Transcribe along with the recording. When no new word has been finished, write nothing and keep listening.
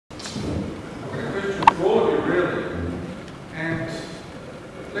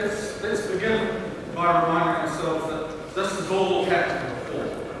let's begin by reminding ourselves that this has all happened before.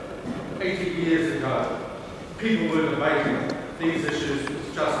 80 years ago, people were debating these issues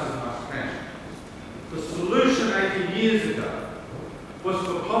with just as much passion. The solution 80 years ago was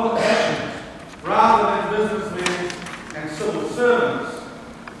for politicians, rather than businessmen and civil servants,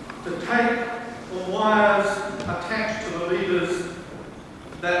 to take the wires attached to the levers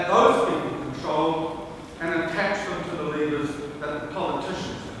that those people controlled and attach them to the levers that the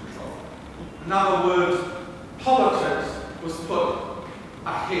politicians control. In other words, politics was put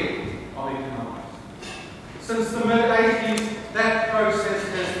ahead of economics. Since the mid-80s, that process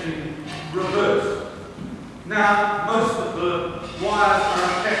has been reversed. Now, most of the wires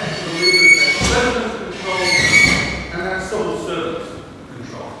are attached to the levers that business controls and that civil service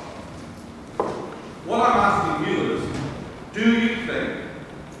control. What I'm asking you is, do you think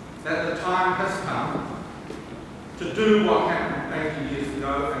that the time has come to do what happened 80 years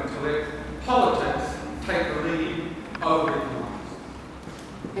ago and to let politics take the lead over economics?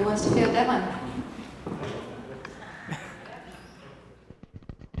 Who wants to field that one?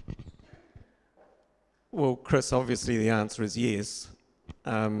 Well, Chris, obviously the answer is yes.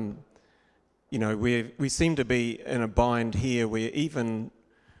 You know, we seem to be in a bind here where even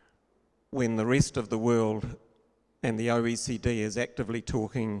when the rest of the world and the OECD is actively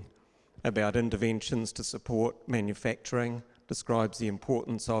talking about interventions to support manufacturing, describes the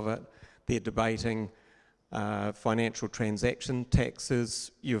importance of it, they're debating financial transaction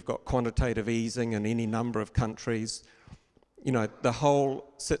taxes, you've got quantitative easing in any number of countries. You know, the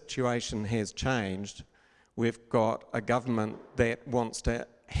whole situation has changed. We've got a government that wants to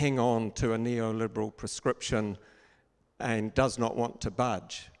hang on to a neoliberal prescription and does not want to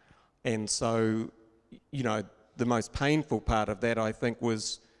budge. And so, you know, the most painful part of that, I think,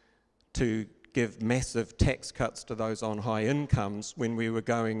 was to give massive tax cuts to those on high incomes when we were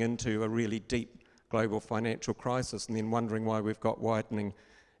going into a really deep global financial crisis, and then wondering why we've got widening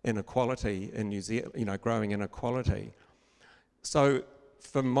inequality in New Zealand, you know, growing inequality. So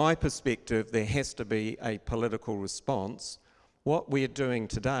from my perspective, there has to be a political response. What we're doing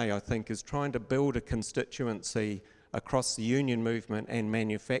today, I think, is trying to build a constituency across the union movement and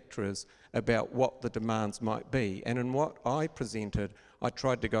manufacturers about what the demands might be. And in what I presented, I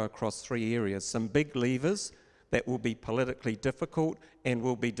tried to go across three areas. Some big levers that will be politically difficult and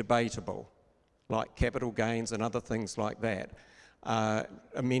will be debatable, like capital gains and other things like that,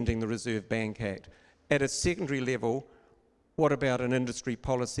 amending the Reserve Bank Act. At a secondary level, what about an industry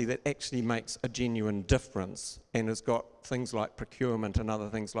policy that actually makes a genuine difference and has got things like procurement and other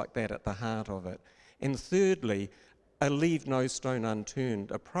things like that at the heart of it? And thirdly, a leave no stone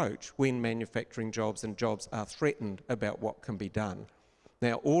unturned approach when manufacturing jobs and jobs are threatened about what can be done.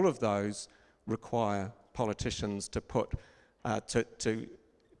 Now, all of those require politicians to put,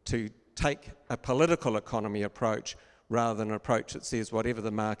 to take a political economy approach rather than an approach that says whatever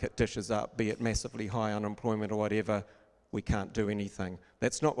the market dishes up, be it massively high unemployment or whatever, we can't do anything.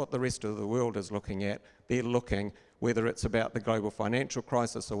 That's not what the rest of the world is looking at. They're looking, whether it's about the global financial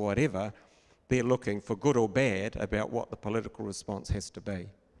crisis or whatever, they're looking for good or bad about what the political response has to be.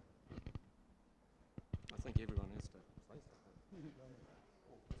 I think everyone has to say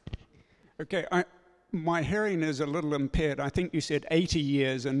something. Okay, my hearing is a little impaired. I think you said 80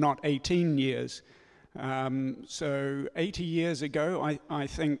 years and not 18 years. So 80 years ago, I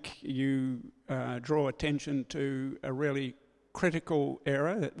think you draw attention to a really critical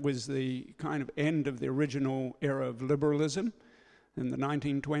era. It was the kind of end of the original era of liberalism in the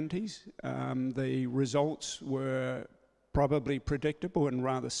 1920s. The results were probably predictable and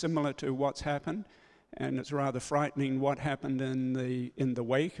rather similar to what's happened, and it's rather frightening what happened in the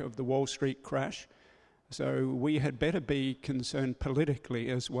wake of the Wall Street crash. So we had better be concerned politically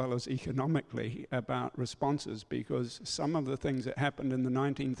as well as economically about responses, because some of the things that happened in the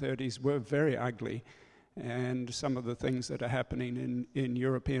 1930s were very ugly, and some of the things that are happening in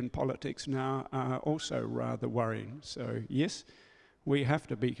European politics now are also rather worrying. So yes, we have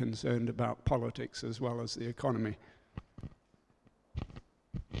to be concerned about politics as well as the economy.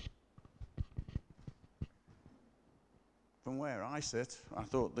 From where I sit, I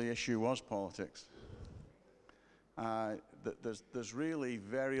thought the issue was politics. There's really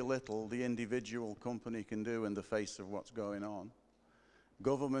very little the individual company can do in the face of what's going on.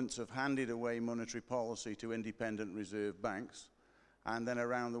 Governments have handed away monetary policy to independent reserve banks, and then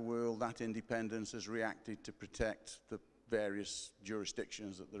around the world that independence has reacted to protect the various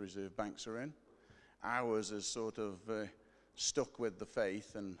jurisdictions that the reserve banks are in. Ours has sort of stuck with the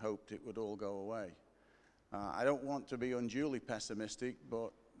faith and hoped it would all go away. I don't want to be unduly pessimistic,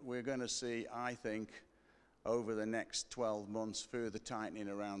 but we're going to see, I think, over the next 12 months, further tightening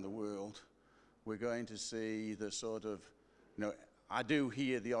around the world. We're going to see the sort of, you know, I do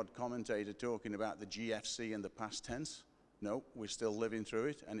hear the odd commentator talking about the GFC in the past tense. No, we're still living through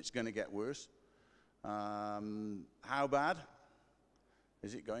it, and it's going to get worse. How bad?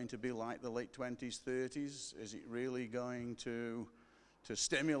 Is it going to be like the late 20s, 30s? Is it really going to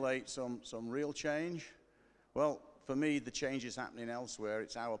stimulate some real change? Well, for me, the change is happening elsewhere.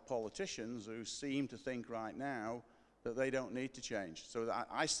 It's our politicians who seem to think right now that they don't need to change. So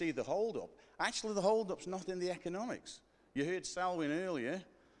I see the hold-up. Actually, the hold-up's not in the economics. You heard Selwyn earlier.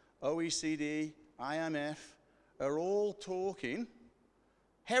 OECD, IMF are all talking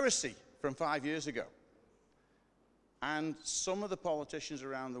heresy from 5 years ago. And some of the politicians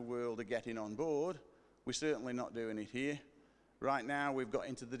around the world are getting on board. We're certainly not doing it here. Right now, we've got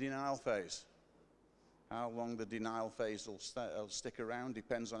into the denial phase. How long the denial phase will stick around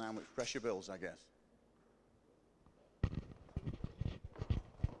depends on how much pressure builds, I guess.